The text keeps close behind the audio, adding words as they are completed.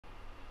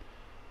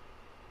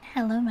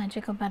Hello,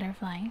 magical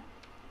butterfly.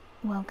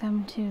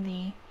 Welcome to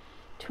the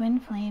Twin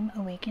Flame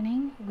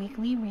Awakening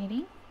weekly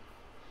reading.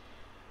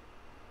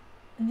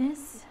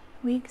 This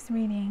week's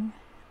reading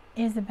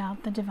is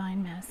about the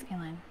Divine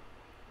Masculine.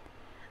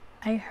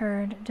 I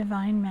heard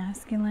Divine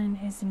Masculine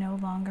is no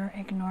longer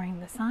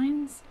ignoring the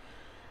signs,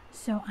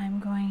 so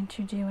I'm going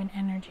to do an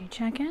energy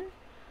check-in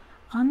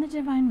on the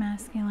Divine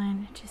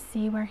Masculine to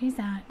see where he's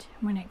at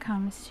when it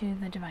comes to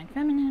the Divine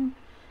Feminine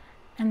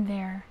and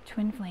their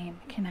twin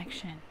flame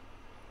connection.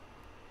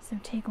 So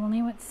take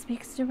only what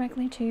speaks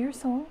directly to your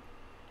soul,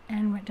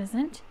 and what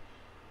doesn't,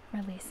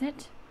 release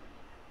it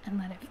and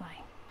let it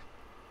fly.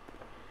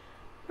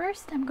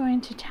 First, I'm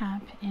going to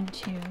tap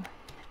into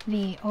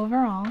the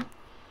overall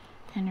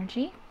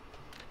energy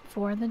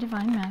for the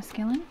Divine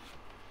Masculine,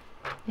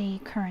 the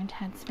current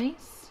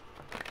headspace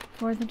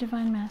for the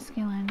Divine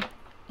Masculine,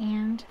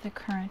 and the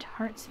current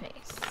heart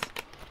space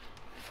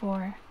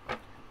for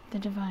the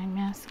Divine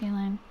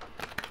Masculine.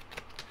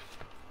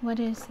 What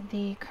is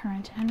the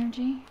current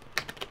energy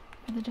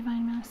for the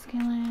Divine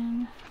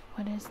Masculine?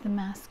 What is the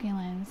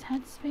masculine's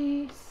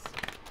headspace?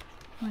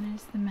 What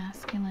is the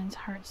masculine's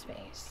heart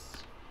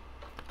space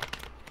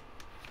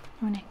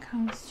when it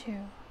comes to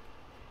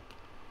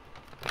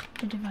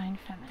the Divine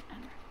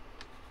Feminine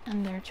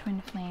and their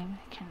twin flame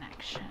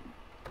connection?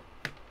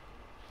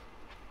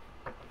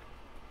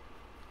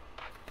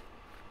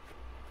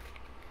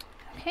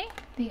 Okay,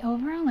 the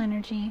overall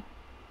energy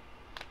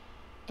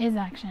is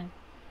action.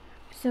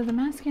 So the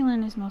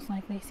masculine is most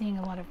likely seeing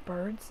a lot of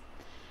birds,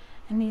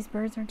 and these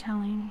birds are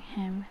telling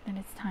him that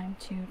it's time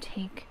to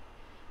take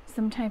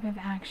some type of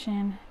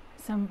action,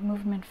 some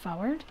movement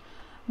forward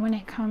when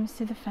it comes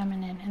to the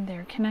feminine and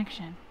their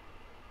connection.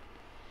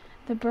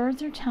 The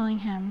birds are telling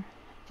him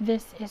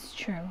this is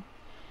true.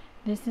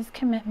 This is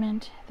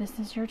commitment. This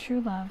is your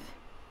true love.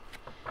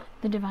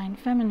 The Divine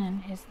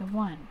Feminine is the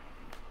one.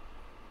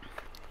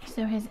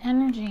 So his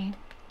energy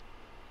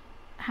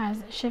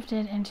has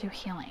shifted into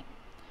healing.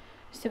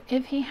 So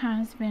if he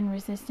has been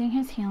resisting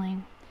his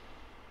healing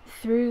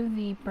through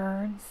the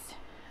birds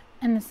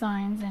and the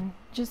signs and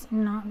just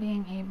not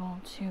being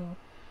able to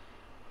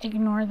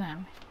ignore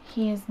them,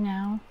 he is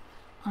now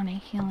on a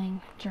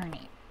healing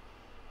journey.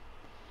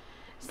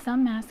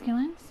 Some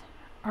masculines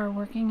are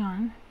working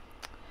on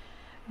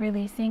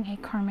releasing a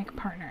karmic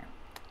partner.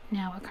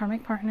 Now, a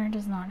karmic partner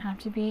does not have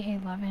to be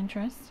a love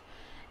interest.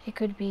 It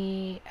could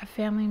be a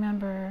family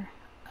member,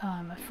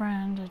 a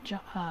friend,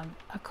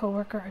 a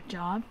coworker, a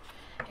job.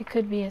 It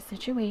could be a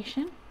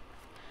situation.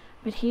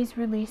 But he's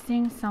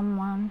releasing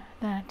someone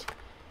that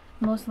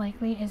most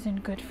likely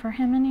isn't good for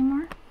him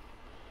anymore.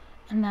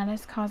 And that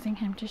is causing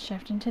him to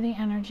shift into the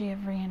energy of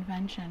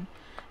reinvention,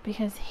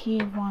 because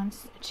he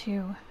wants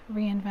to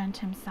reinvent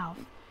himself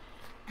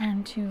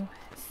and to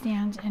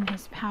stand in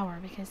his power,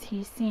 because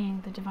he's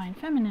seeing the Divine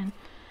Feminine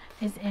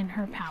is in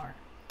her power.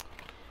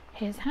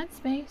 His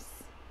headspace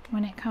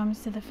when it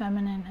comes to the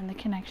feminine and the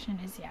connection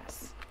is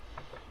yes.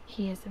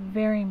 He is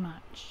very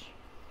much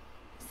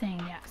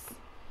saying yes.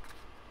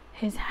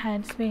 His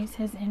headspace,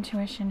 his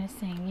intuition is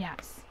saying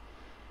yes.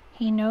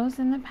 He knows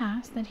in the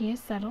past that he is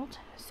settled,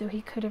 so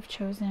he could have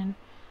chosen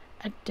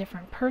a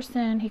different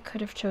person. He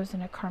could have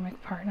chosen a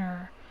karmic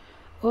partner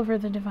over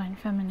the Divine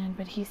Feminine,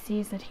 but he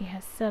sees that he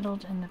has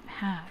settled in the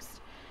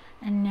past,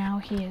 and now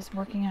he is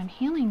working on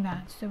healing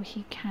that so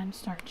he can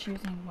start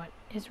choosing what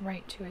is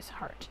right to his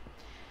heart.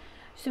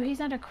 So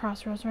he's at a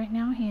crossroads right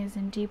now. He is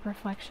in deep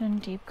reflection,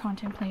 deep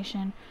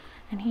contemplation,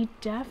 and he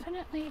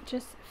definitely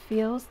just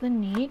feels the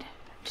need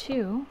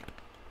to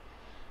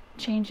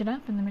change it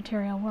up in the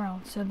material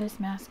world. So this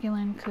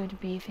masculine could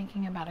be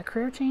thinking about a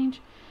career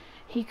change.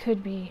 He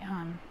could be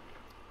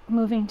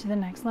moving to the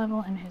next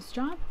level in his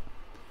job.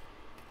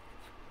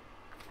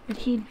 But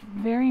he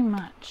very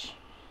much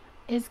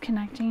is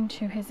connecting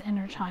to his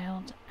inner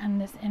child, and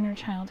this inner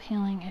child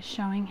healing is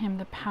showing him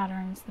the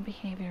patterns, the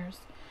behaviors,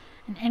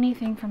 and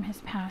anything from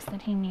his past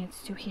that he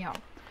needs to heal.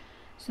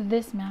 So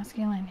this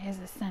masculine is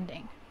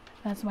ascending.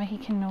 That's why he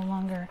can no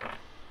longer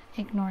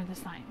ignore the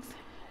signs.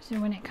 So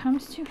when it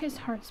comes to his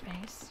heart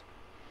space,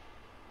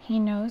 he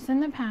knows in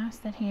the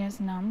past that he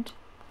has numbed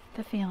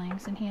the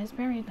feelings and he has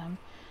buried them,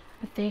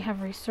 but they have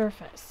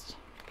resurfaced.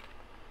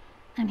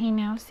 And he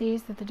now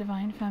sees that the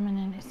Divine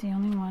Feminine is the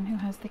only one who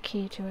has the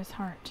key to his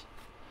heart,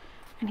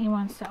 and he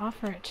wants to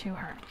offer it to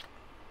her.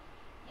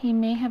 He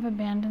may have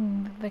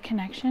abandoned the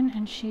connection,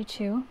 and she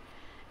too,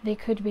 they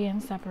could be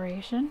in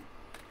separation.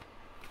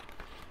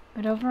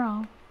 But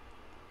overall,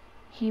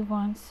 he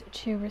wants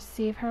to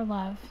receive her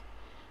love,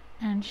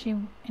 and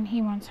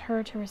he wants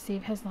her to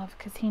receive his love,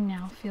 because he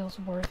now feels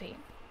worthy.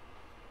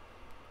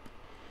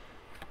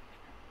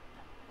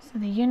 So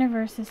the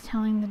universe is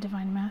telling the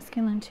Divine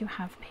Masculine to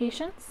have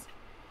patience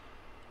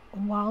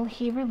while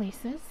he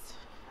releases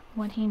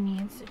what he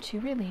needs to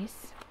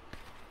release.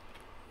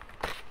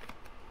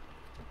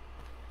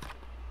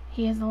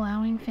 He is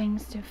allowing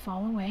things to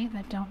fall away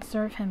that don't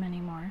serve him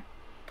anymore.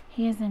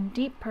 He is in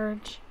deep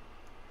purge.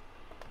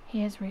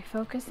 He is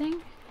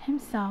refocusing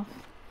himself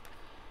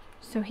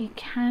so he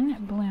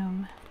can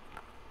bloom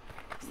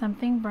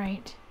something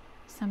bright,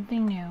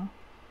 something new,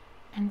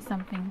 and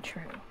something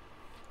true.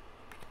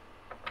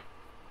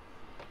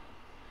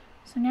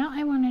 So now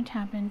I want to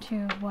tap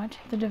into what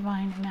the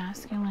Divine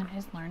Masculine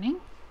is learning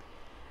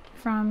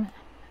from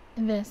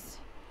this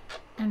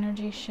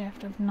energy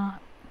shift of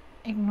not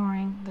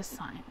ignoring the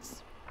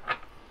signs.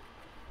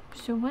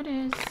 So what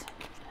is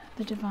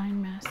the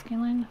Divine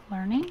Masculine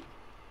learning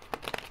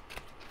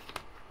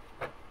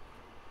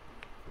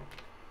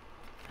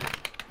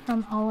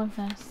from all of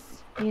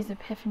this, these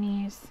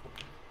epiphanies,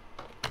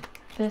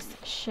 this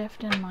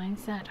shift in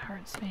mindset,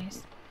 heart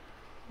space?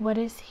 What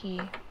is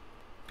he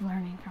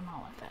learning from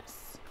all of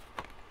this?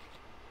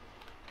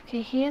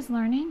 Okay, he is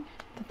learning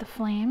that the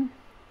flame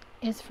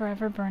is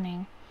forever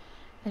burning,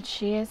 that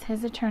she is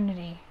his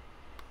eternity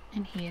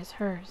and he is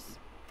hers.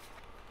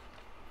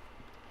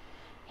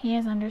 He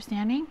is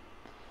understanding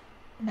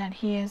that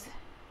he is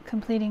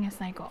completing a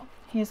cycle.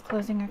 He is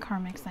closing a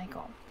karmic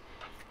cycle.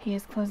 He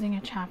is closing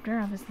a chapter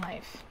of his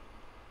life.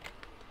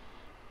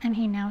 And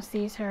he now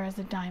sees her as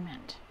a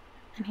diamond,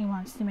 and he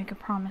wants to make a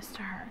promise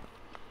to her.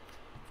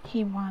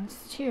 He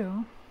wants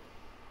to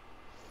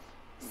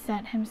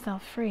set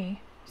himself free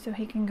so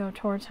he can go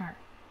towards her.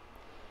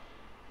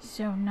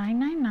 So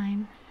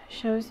 999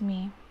 shows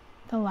me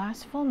the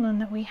last full moon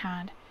that we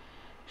had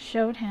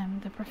showed him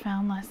the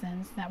profound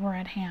lessons that were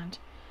at hand,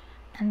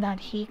 and that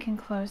he can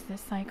close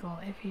this cycle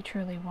if he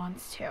truly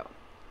wants to.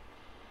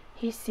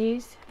 He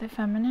sees the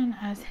feminine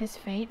as his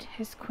fate,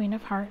 his Queen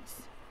of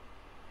Hearts,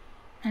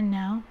 and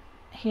now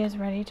he is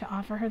ready to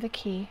offer her the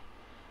key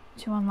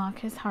to unlock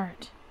his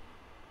heart,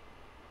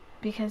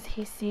 because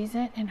he sees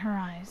it in her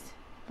eyes,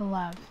 the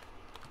love,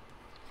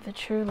 the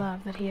true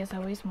love that he has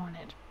always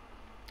wanted.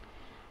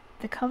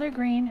 The color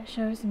green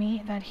shows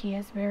me that he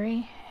is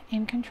very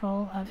in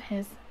control of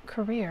his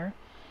career,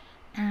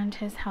 and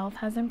his health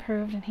has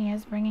improved and he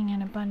is bringing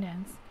in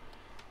abundance.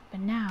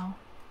 But now,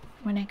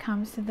 when it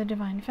comes to the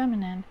Divine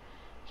Feminine,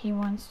 he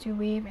wants to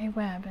weave a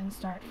web and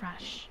start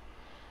fresh.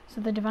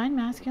 So the Divine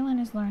Masculine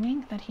is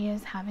learning that he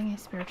is having a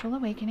spiritual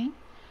awakening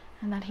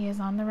and that he is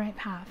on the right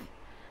path.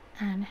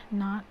 And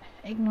not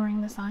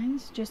ignoring the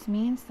signs just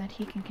means that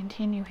he can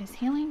continue his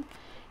healing,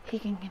 he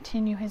can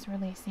continue his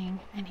releasing,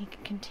 and he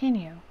can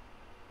continue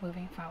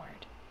moving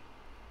forward.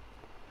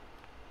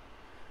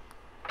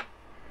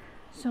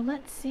 So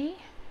let's see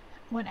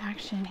what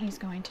action he's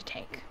going to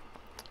take.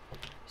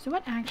 So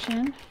what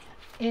action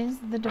is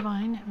the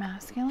Divine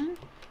Masculine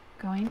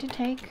going to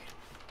take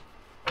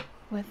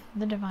with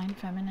the Divine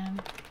Feminine,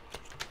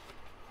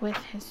 with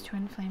his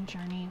twin flame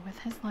journey, with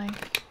his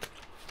life?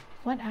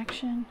 What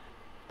action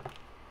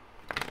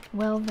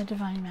will the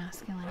Divine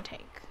Masculine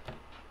take?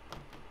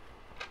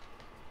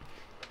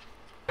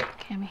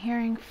 Okay, I'm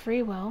hearing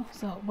free will,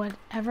 so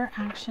whatever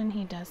action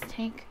he does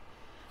take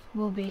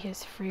will be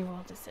his free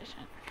will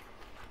decision.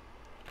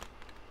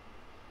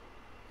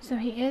 So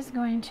he is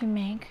going to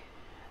make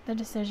the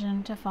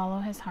decision to follow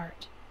his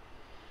heart.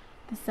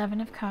 The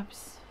Seven of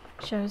Cups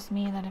shows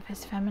me that if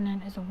his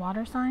feminine is a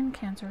water sign,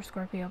 Cancer,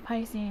 Scorpio,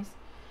 Pisces,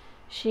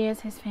 she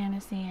is his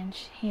fantasy and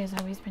he has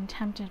always been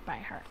tempted by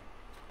her.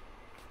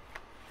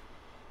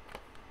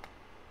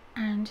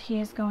 And he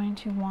is going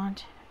to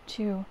want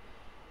to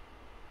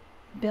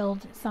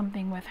build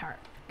something with her,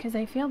 because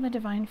I feel the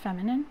Divine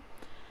Feminine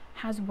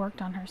has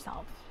worked on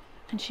herself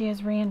and she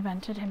has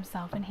reinvented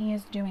himself, and he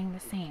is doing the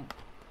same.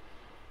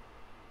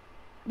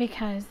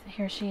 Because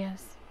here she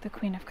is, the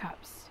Queen of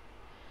Cups.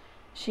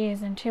 She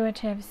is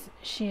intuitive,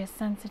 she is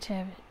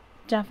sensitive,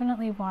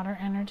 definitely water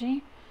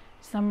energy,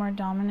 somewhere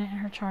dominant in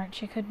her chart.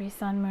 She could be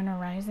sun, moon, or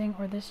rising,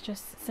 or this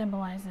just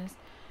symbolizes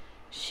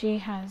she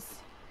has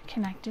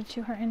connected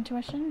to her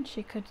intuition.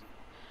 She could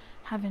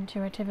have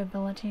intuitive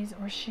abilities,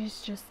 or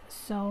she's just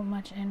so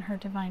much in her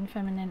Divine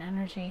Feminine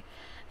energy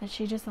that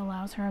she just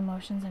allows her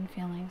emotions and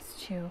feelings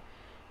to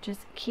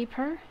just keep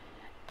her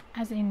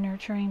as a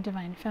nurturing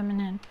Divine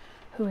Feminine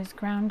who is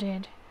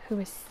grounded, who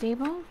is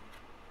stable.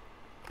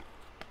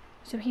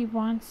 So he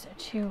wants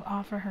to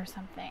offer her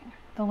something.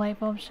 The light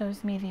bulb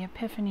shows me the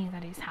epiphany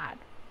that he's had.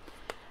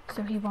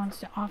 So he wants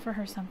to offer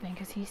her something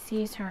because he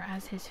sees her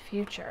as his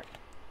future.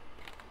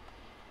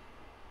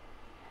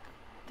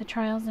 The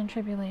trials and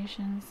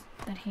tribulations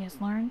that he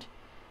has learned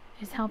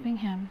is helping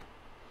him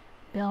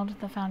build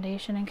the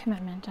foundation and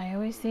commitment. I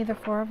always see the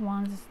Four of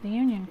Wands as the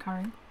Union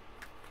card,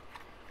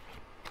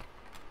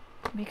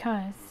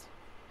 because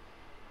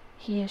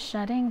he is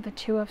shedding the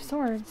Two of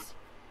Swords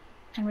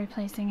and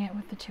replacing it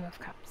with the Two of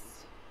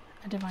Cups.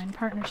 A divine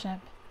partnership,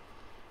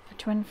 a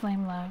twin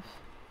flame love,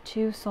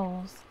 two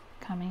souls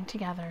coming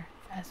together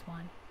as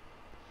one.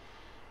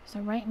 So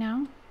right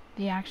now,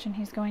 the action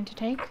he's going to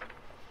take,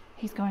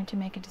 he's going to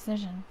make a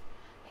decision.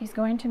 He's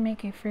going to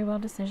make a free will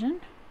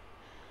decision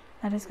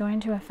that is going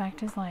to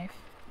affect his life.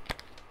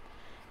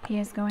 He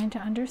is going to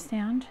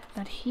understand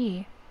that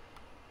he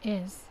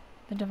is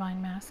the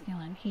Divine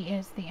Masculine. He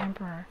is the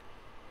Emperor.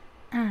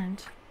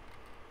 And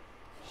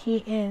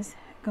he is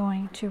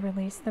going to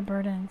release the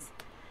burdens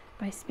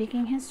by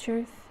speaking his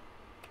truth,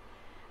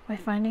 by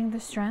finding the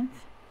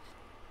strength.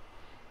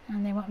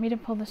 And they want me to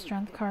pull the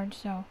Strength card,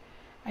 so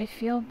I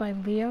feel by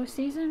Leo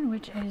season,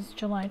 which is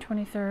July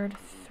 23rd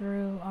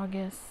through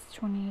August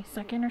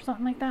 22nd or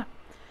something like that,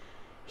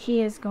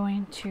 he is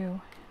going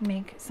to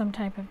make some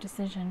type of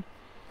decision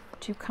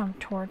to come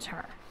towards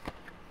her.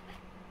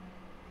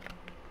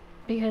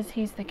 Because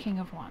he's the King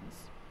of Wands.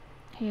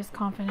 He is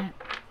confident,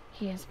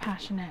 he is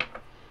passionate,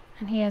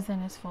 and he is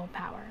in his full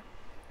power.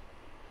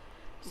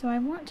 So I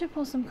want to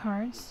pull some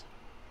cards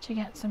to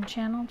get some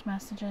channeled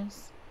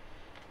messages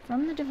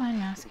from the Divine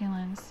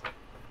Masculine's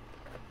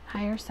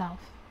higher self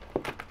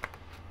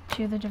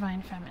to the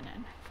Divine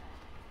Feminine.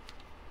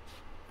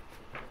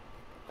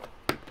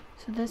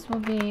 So this will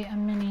be a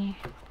mini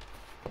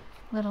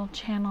little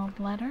channeled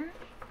letter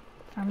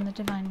from the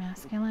Divine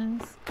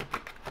Masculine's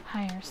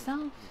higher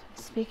self,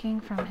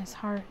 speaking from his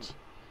heart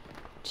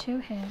to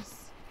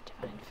his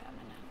Divine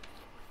Feminine.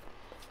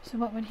 So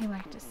what would he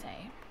like to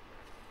say?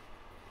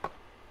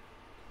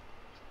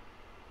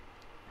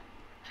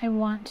 I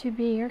want to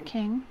be your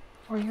king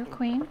or your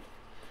queen,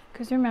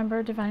 because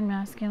remember, Divine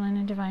Masculine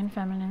and Divine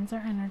Feminines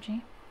are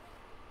energy.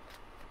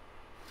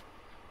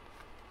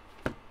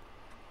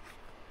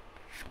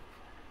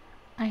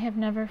 I have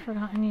never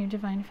forgotten you,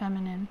 Divine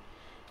Feminine,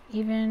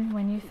 even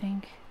when you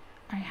think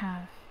I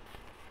have.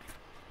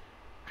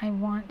 I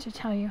want to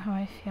tell you how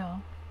I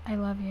feel. I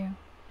love you.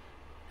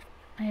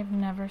 I have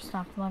never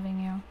stopped loving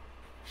you.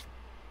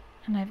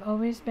 And I've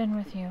always been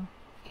with you,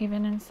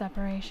 even in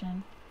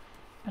separation.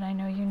 But I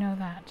know you know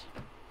that.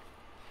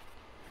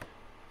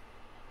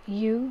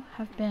 You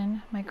have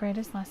been my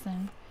greatest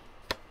lesson.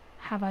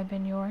 Have I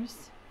been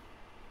yours?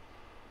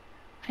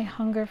 I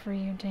hunger for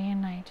you day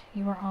and night.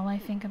 You are all I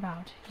think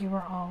about. You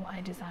are all I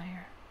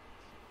desire.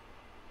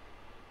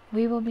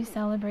 We will be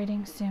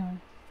celebrating soon,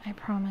 I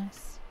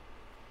promise.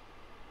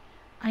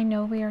 I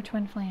know we are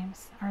twin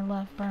flames. Our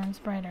love burns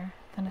brighter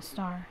than a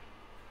star.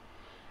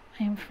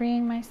 I am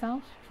freeing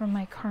myself from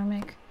my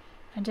karmic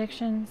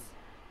addictions,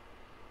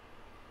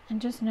 and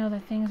just know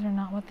that things are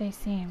not what they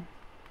seem.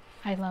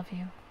 I love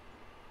you.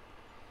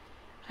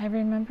 I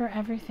remember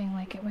everything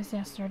like it was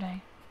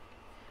yesterday.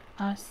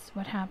 Us,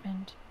 what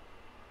happened.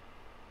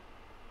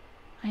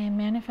 I am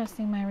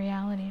manifesting my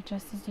reality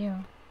just as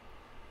you.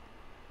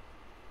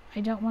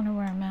 I don't want to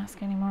wear a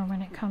mask anymore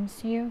when it comes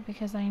to you,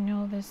 because I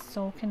know this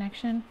soul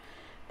connection,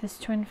 this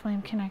twin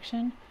flame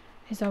connection,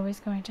 is always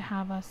going to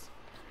have us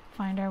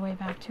find our way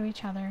back to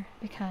each other,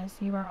 because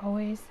you are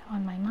always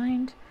on my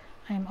mind.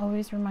 I am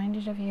always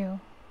reminded of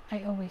you.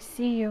 I always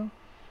see you.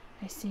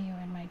 I see you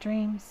in my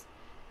dreams.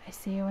 I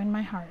see you in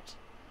my heart.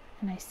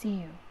 And I see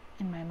you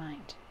in my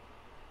mind.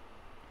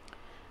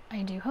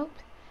 I do hope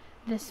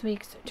this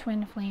week's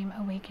Twin Flame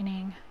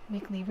Awakening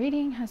weekly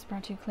reading has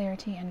brought you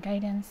clarity and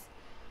guidance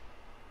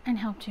and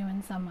helped you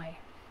in some way.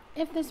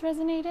 If this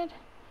resonated,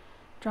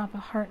 drop a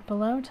heart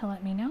below to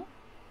let me know.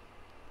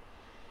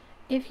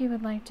 If you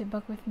would like to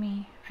book with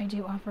me, I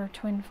do offer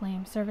Twin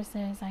Flame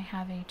services. I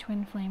have a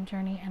Twin Flame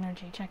Journey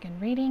Energy Check-in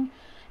reading.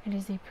 It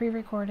is a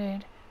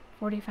pre-recorded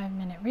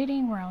 45-minute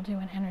reading where I'll do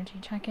an energy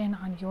check-in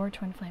on your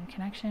Twin Flame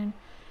connection.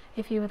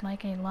 If you would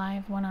like a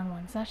live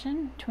one-on-one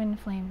session, Twin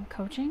Flame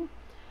Coaching,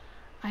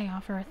 I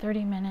offer a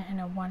 30-minute and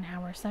a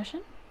 1-hour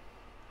session.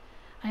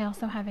 I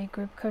also have a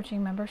group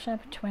coaching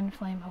membership, Twin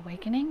Flame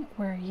Awakening,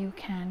 where you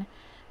can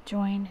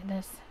join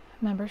this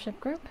membership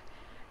group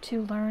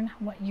to learn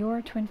what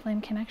your twin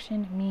flame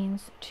connection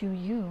means to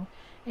you.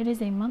 It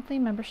is a monthly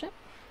membership,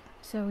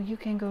 so you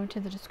can go to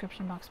the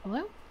description box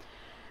below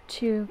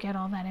to get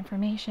all that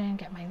information,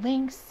 get my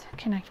links,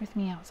 connect with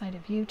me outside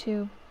of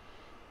YouTube,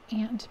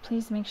 and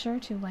please make sure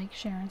to like,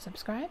 share, and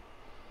subscribe,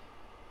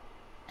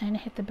 and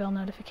hit the bell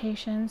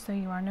notification so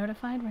you are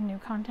notified when new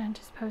content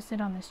is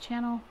posted on this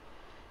channel.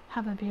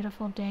 Have a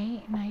beautiful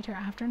day, night, or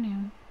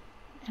afternoon,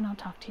 and I'll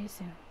talk to you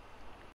soon.